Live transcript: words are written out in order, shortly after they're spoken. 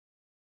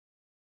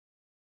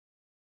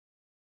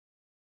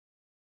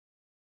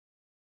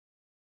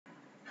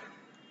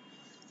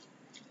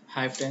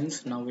Hi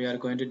friends, now we are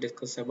going to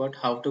discuss about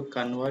how to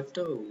convert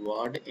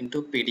Word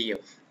into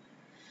PDF.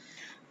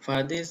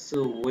 For this,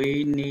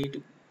 we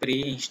need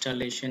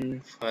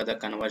pre-installation for the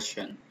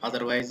conversion.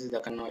 Otherwise,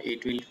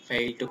 it will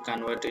fail to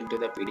convert into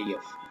the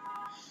PDF,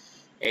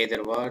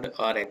 either Word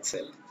or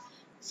Excel.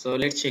 So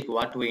let's check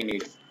what we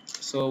need.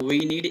 So we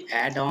need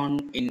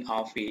add-on in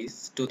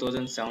Office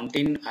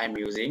 2017 I'm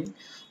using.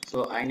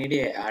 So I need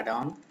a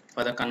add-on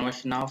for the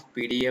conversion of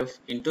PDF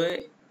into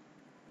a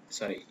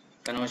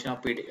conversion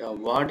of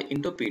Word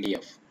into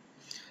PDF.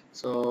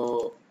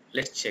 So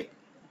let's check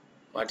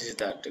what is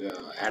that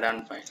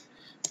add-on file.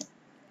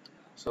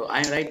 So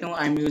I right now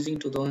I'm using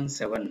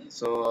 2007,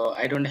 so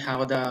I don't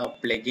have the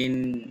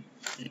plugin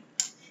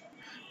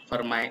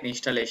for my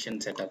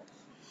installation setup.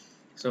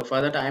 So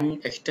for that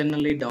I'm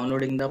externally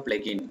downloading the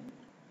plugin.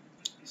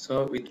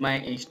 So with my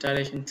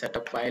installation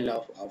setup file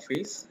of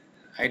Office,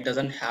 it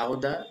doesn't have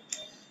the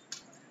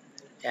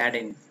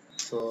add-in.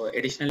 So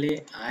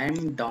additionally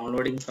I'm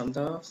downloading from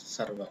the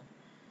server.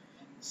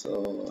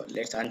 So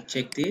let's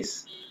uncheck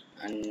this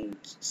and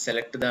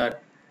select the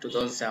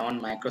 2007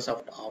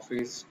 Microsoft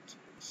Office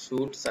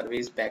Suite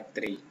Service Pack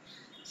 3.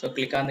 So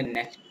click on the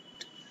next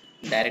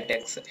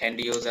DirectX end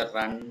user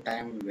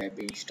runtime web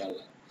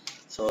installer.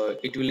 So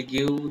it will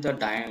give the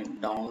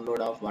download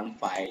of one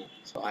file.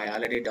 So I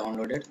already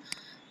downloaded.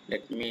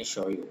 Let me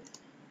show you.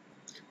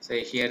 So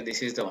here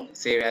this is the one,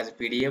 save as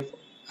PDF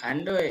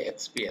and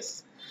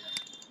XPS.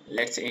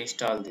 Let's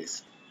install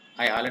this.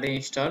 I already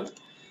installed,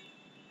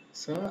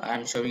 so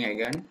I'm showing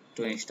again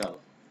to install.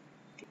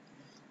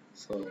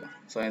 So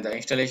the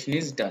installation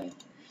is done.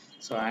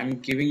 So I'm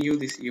giving you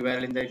this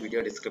URL in the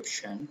video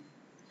description.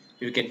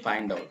 You can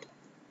find out.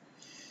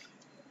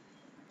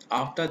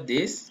 After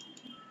this,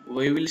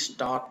 we will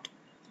start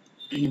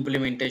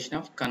implementation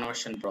of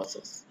conversion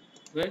process.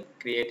 We'll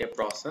create a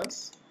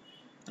process,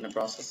 and the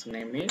process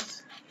name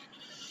is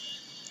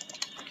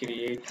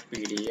create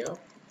PDF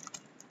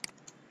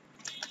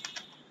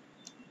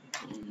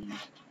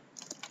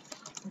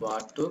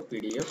what to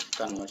PDF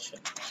conversion,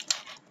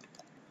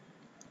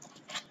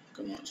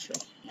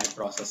 my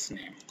process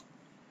name.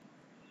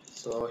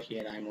 So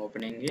here I'm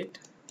opening it.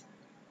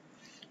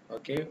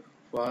 Okay,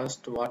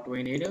 first what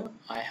we need,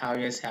 I have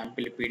a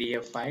sample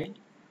PDF file.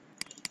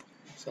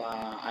 So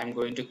I'm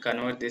going to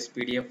convert this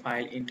PDF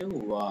file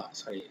into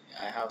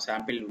I have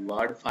sample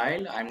Word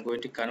file. I'm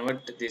going to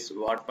convert this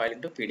Word file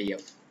into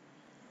PDF.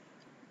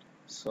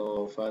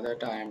 So for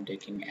that I am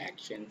taking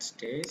action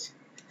stage,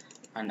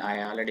 and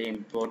I already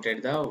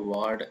imported the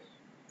Word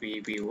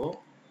VBO.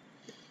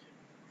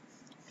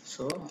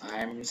 So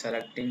I am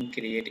selecting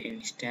create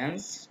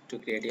instance to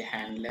create a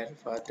handler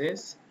for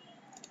this.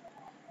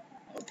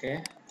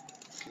 Okay,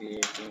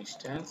 create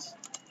instance,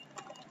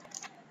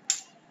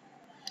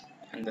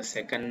 and the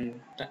second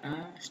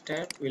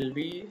step will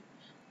be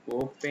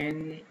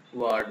open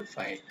Word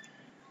file.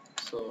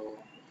 So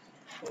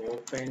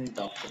open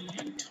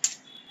document.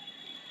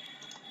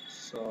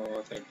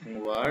 So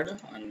selecting Word,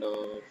 and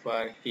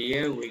for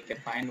here we can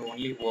find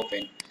only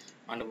open,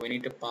 and we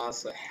need to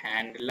pass a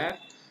handler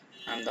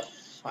and the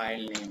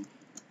file name.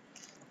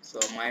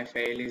 So my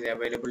file is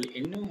available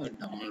in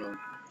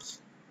downloads.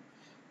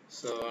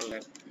 So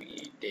let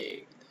me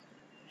take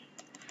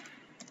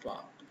the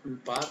full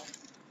path.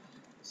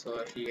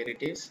 So here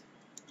it is.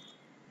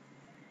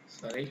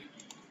 Sorry.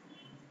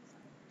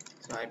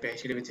 So I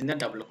pasted it within the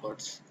double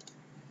quotes.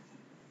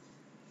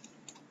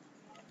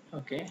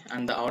 Okay,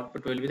 and the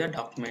output will be the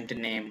document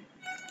name.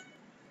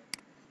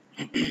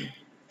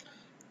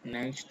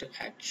 Next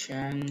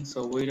action,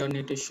 so we don't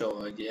need to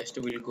show, just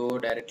we'll go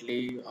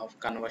directly of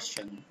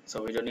conversion,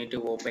 so we don't need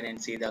to open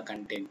and see the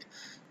content.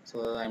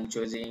 So I'm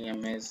choosing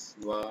MS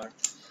Word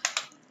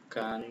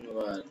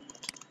convert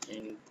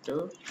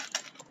into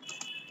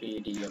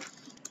PDF.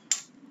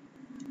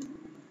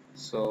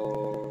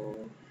 So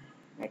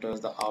what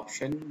was the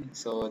option?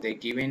 So they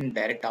given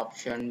direct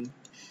option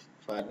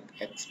for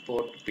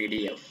export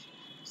PDF.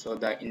 So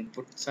the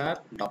inputs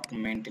are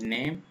document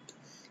name,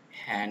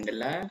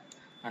 handler,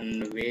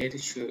 and where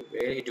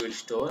it will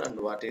store, and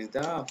what is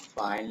the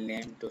file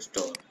name to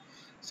store.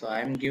 So I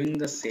am giving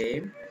the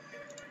same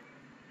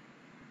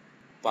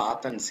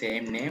path and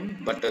same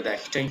name, but the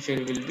extension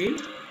will be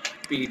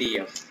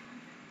PDF.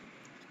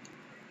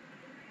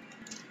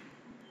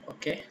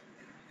 Okay,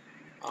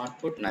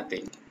 output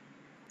nothing.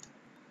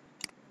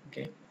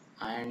 Okay,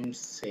 I am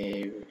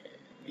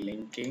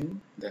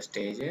linking the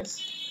stages,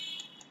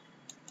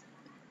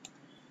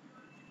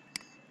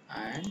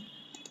 and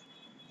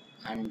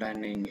I'm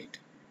running it.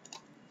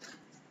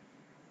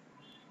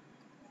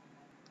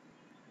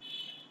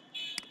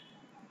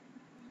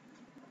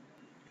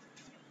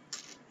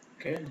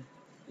 Okay,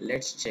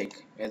 let's check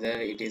whether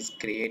it is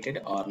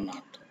created or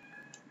not.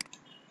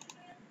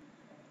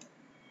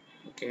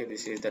 Okay,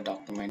 this is the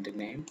document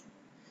name.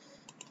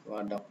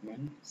 What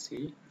document?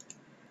 See,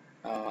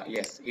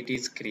 yes, it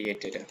is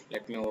created.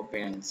 Let me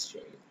open and show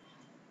you.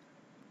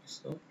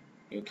 So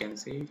you can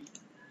see.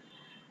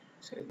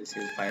 So this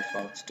is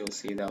Firefox to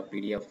see the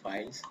PDF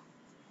files,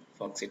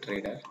 Foxit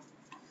Reader.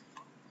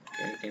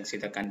 Okay, you can see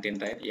the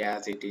content, right?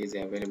 Yes, it is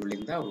available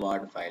in the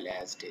Word file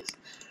as it is.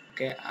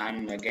 Okay,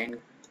 I'm again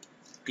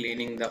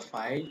cleaning the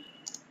file.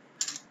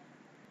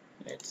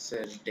 Let's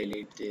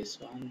delete this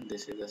one.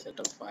 This is the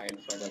setup file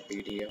for the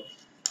PDF.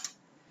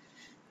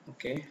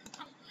 Okay,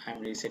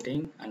 I'm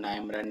resetting and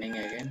I'm running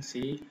again.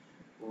 See,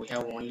 we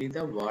have only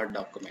the Word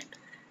document.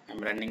 I'm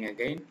running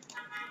again.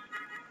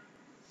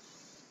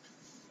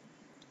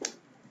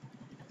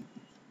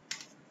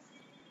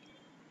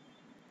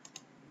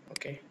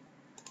 Okay,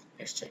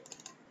 let's check.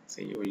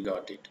 See, we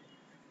got it.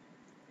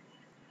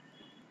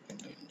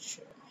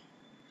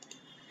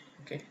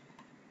 Okay,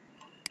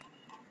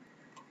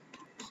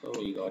 so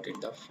we got it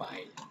the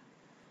file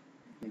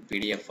in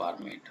PDF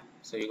format.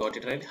 So you got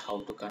it, right?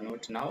 How to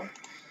convert now?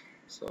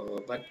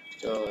 So but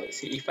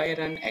see, if I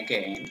run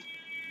again,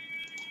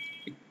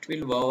 it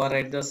will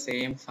overwrite the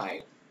same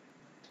file.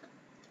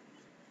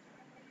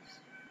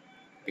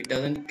 It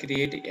doesn't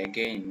create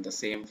again the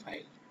same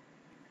file,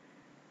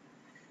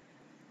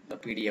 the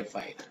PDF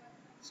file.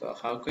 So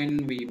how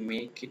can we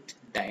make it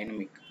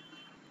dynamic?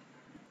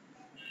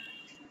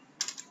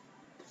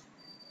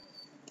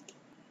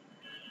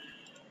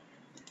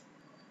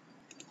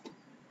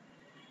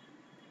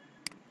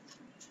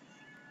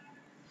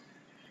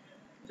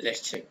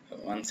 Let's check.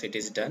 Once it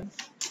is done,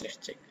 let's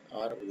check,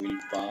 or we'll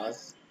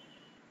pause.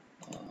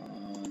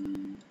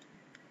 um,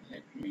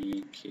 Let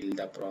me kill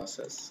the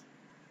process.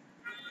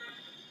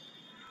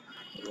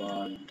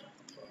 What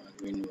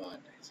win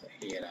what? So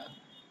here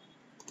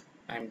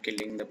I'm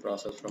killing the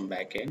process from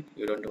backend.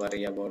 You don't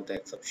worry about the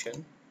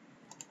exception.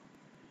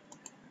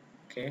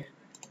 Okay.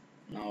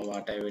 Now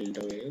what I will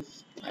do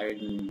is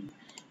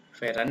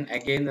if I run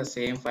again, the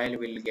same file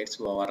will gets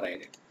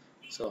overridden.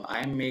 So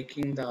I'm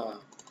making the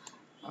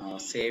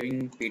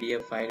saving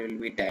PDF file will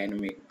be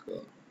dynamic.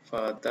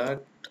 For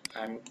that,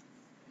 I'm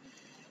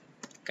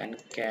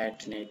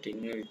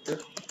concatenating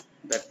with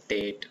the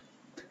date,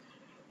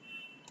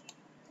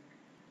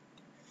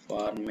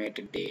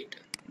 format date,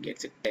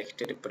 gets a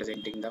text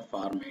representing the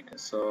format.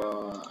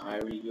 So I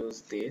will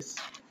use this.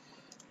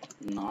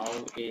 Now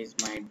is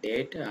my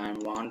date. I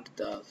want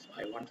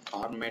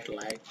format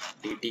like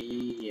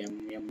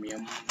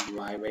ddmmyy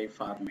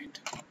format.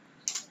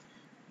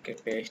 Okay,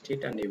 paste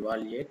it and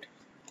evaluate.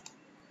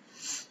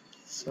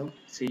 So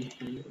see,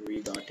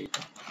 we got it.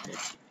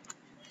 Let's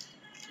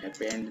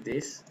append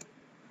this,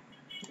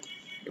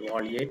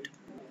 evaluate.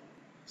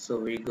 So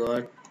we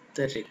got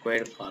the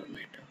required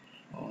format,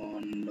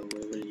 and we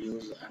will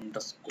use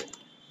underscore.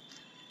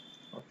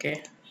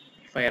 Okay,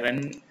 if I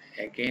run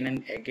again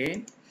and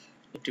again,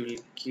 it will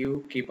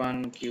keep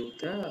on give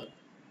the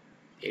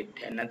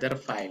another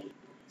file,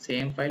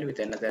 same file with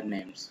another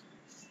names.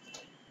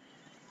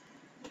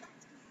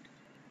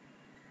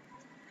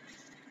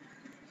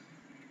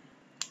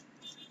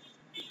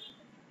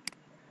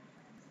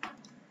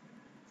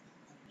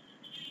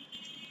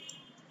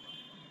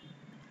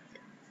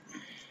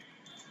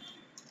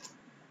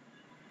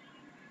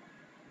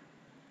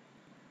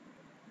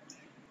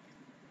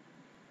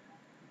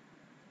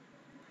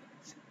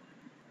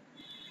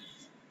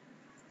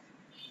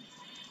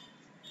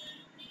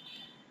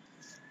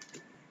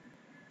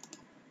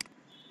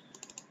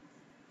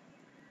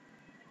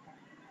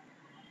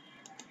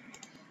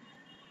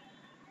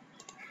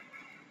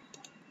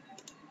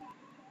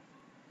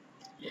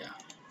 Yeah,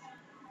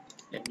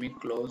 let me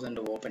close and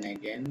open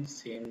again,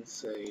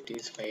 since it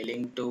is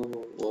failing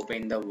to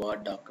open the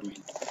Word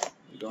document.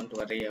 Don't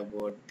worry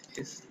about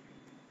this.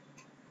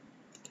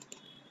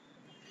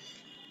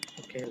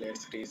 Okay,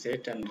 let's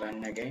reset and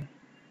run again.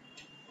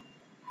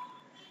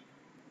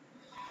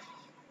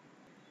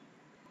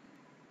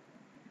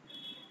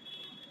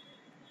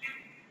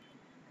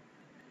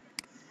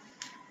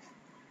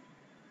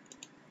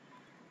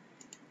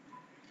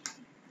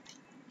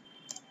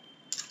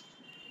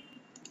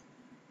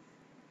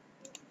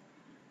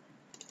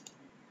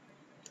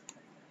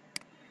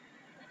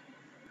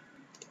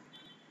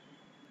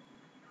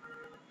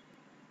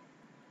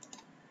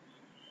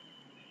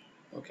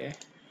 Okay,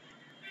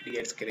 it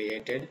gets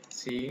created.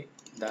 See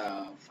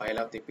the file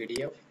of the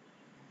PDF.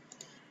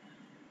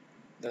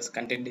 The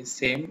content is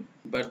same,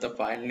 but the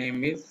file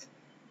name is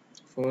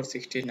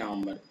 460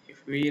 November.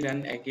 If we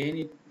run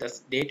again, the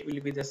date will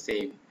be the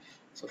same.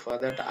 So for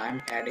that,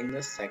 I'm adding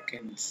the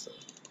seconds.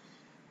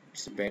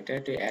 It's better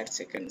to add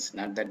seconds,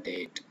 not the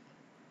date.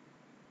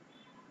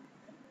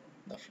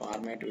 The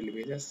format will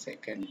be the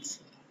seconds.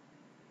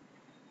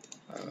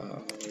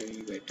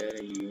 We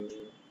better use,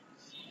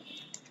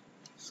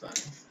 sorry,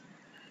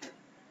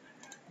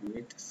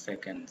 with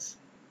seconds.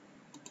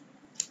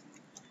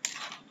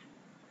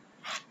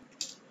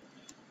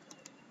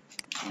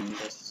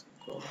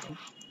 Underscore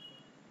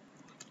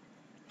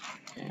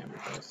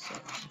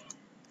ampersand.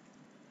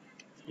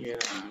 Here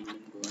I'm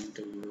going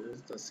to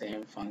use the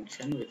same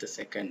function with the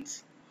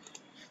seconds.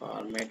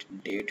 Format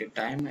date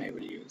time I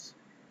will use.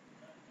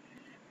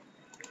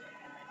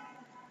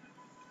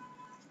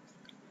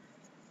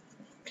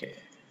 Okay,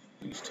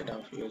 instead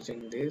of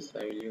using this,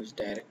 I will use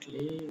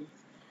directly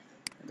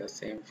the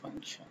same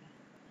function.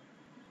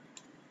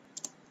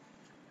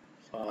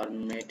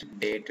 format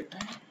date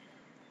time,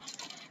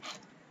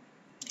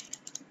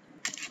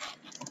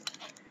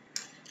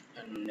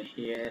 and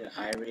here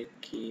I will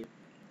keep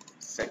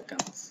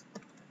seconds.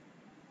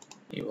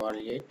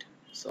 Evaluate,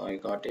 so I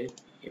got it.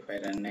 If I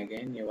run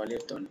again,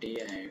 evaluate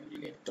 20, I will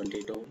get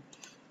 22.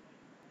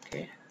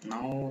 Okay,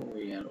 now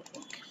we are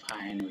okay,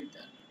 fine with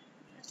that.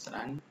 Let's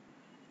run.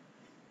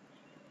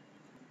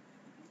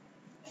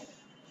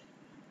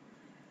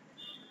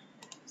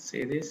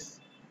 See this,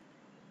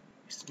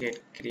 it's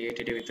get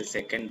created with the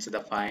seconds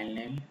the file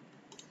name.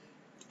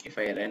 If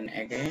I run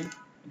again,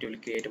 it will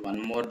create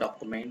one more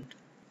document.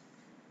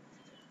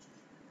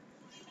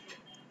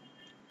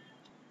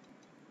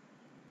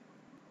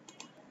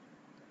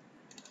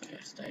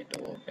 Let's try to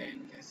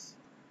open this.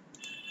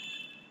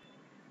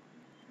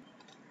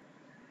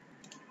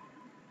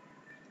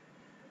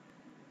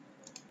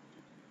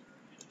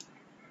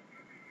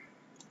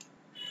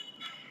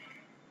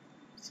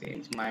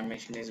 Since my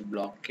machine is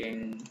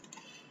blocking,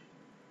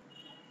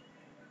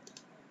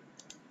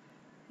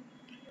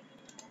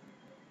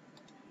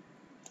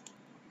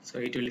 so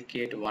it will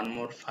create one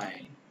more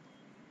file.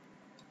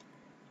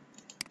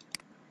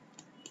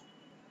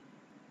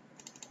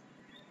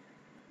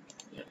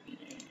 Let me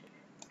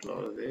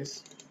close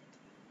this.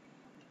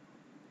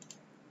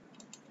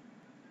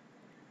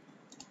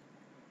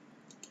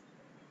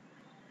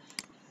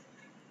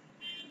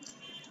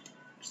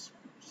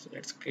 So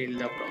let's kill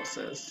the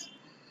process.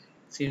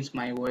 Since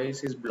my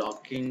voice is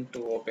blocking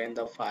to open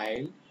the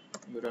file,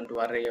 you don't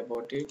worry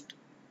about it.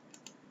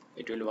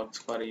 It will work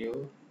for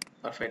you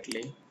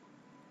perfectly.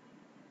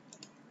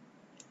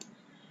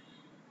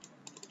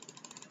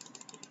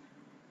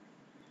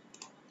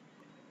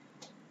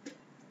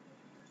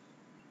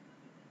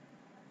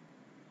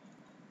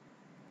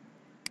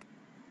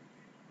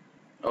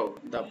 Oh,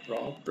 the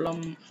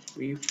problem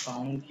we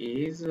found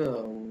is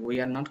we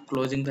are not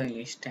closing the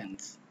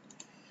instance.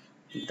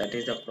 That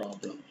is the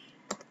problem.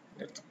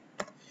 Let's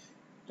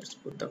let's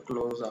put the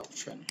close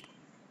option.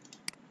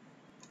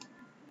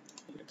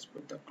 Let's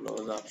put the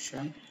close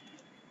option.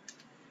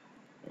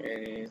 Where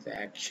is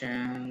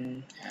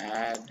action?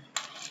 Add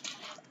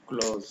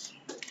close.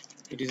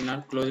 It is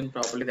not closing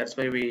properly. That's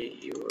why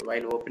we,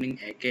 while opening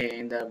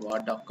again the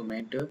Word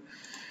document,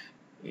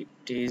 it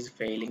is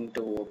failing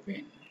to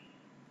open.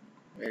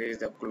 Where is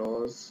the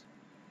close?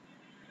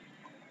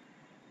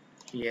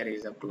 Here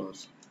is the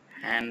close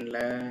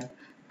handler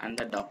and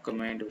the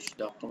document, which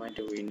document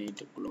we need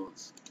to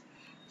close.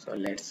 So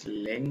let's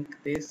link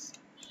this,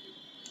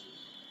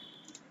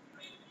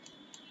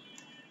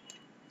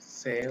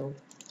 save.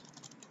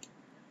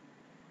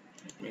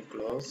 Let me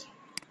close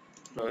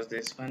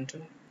this one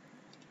too.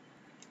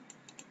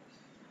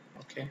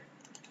 Okay,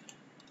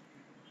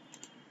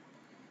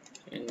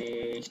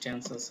 any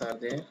instances are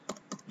there?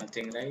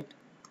 Nothing, right?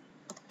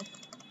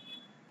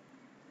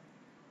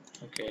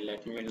 Okay,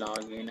 let me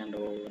log in and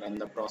run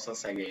the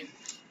process again.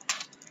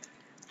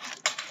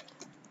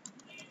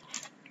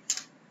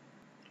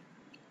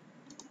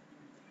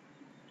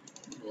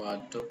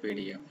 Word to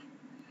PDF.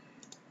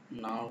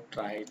 Now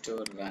try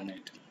to run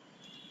it.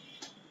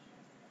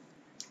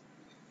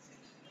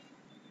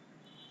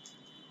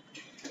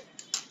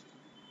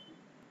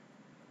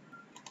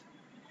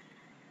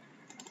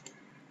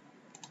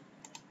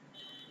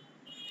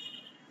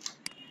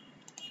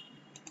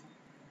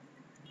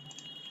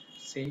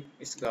 See,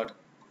 it's got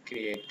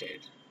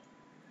created.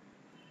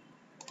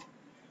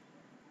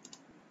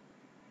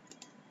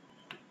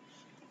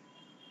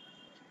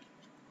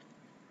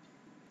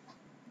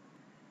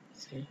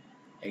 See,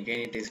 again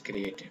it is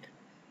created.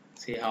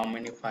 See how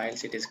many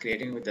files it is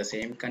creating with the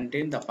same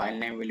content. The file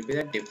name will be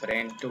the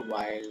different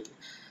while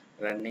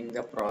running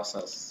the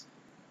process.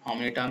 How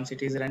many times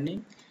it is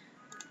running,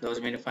 those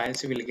many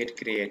files will get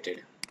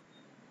created.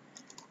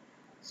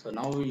 So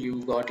now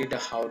you got it,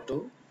 how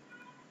to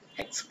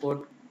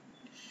export,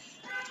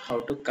 how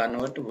to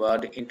convert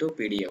Word into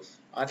PDF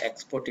or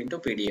export into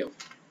PDF.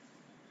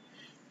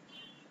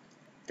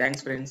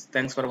 Thanks friends,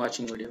 thanks for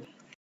watching video.